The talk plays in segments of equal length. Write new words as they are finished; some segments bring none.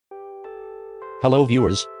Hello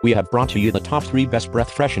viewers, we have brought to you the top 3 best breath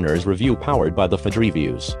fresheners review powered by the Food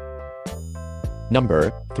Reviews.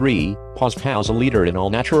 Number 3, Paws Pals, a leader in all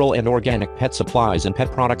natural and organic pet supplies and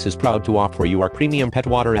pet products, is proud to offer you our premium pet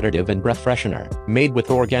water additive and breath freshener. Made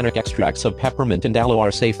with organic extracts of peppermint and aloe,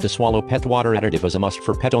 our safe to swallow pet water additive is a must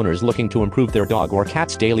for pet owners looking to improve their dog or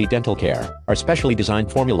cat's daily dental care. Our specially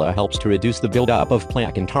designed formula helps to reduce the buildup of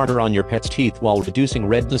plaque and tartar on your pet's teeth while reducing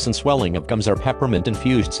redness and swelling of gums. Our peppermint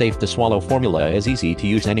infused safe to swallow formula is easy to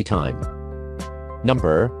use anytime.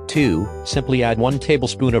 Number 2, simply add 1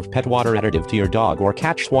 tablespoon of pet water additive to your dog or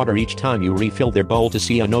cat's water each time you refill their bowl to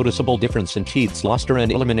see a noticeable difference in teeth's luster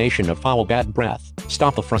and elimination of foul bad breath.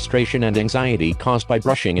 Stop the frustration and anxiety caused by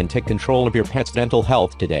brushing and take control of your pet's dental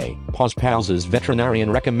health today. Paws Pals'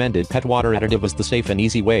 veterinarian recommended pet water additive is the safe and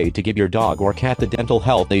easy way to give your dog or cat the dental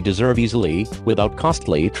health they deserve easily, without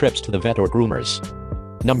costly trips to the vet or groomers.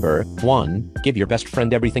 Number 1, give your best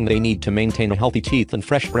friend everything they need to maintain a healthy teeth and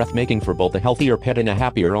fresh breath, making for both a healthier pet and a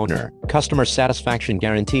happier owner. Customer satisfaction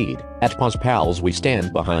guaranteed. At Paws Pals, we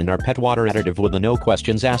stand behind our pet water additive with a no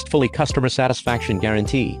questions asked fully customer satisfaction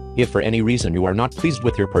guarantee. If for any reason you are not pleased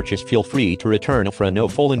with your purchase, feel free to return for a no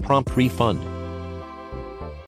full and prompt refund.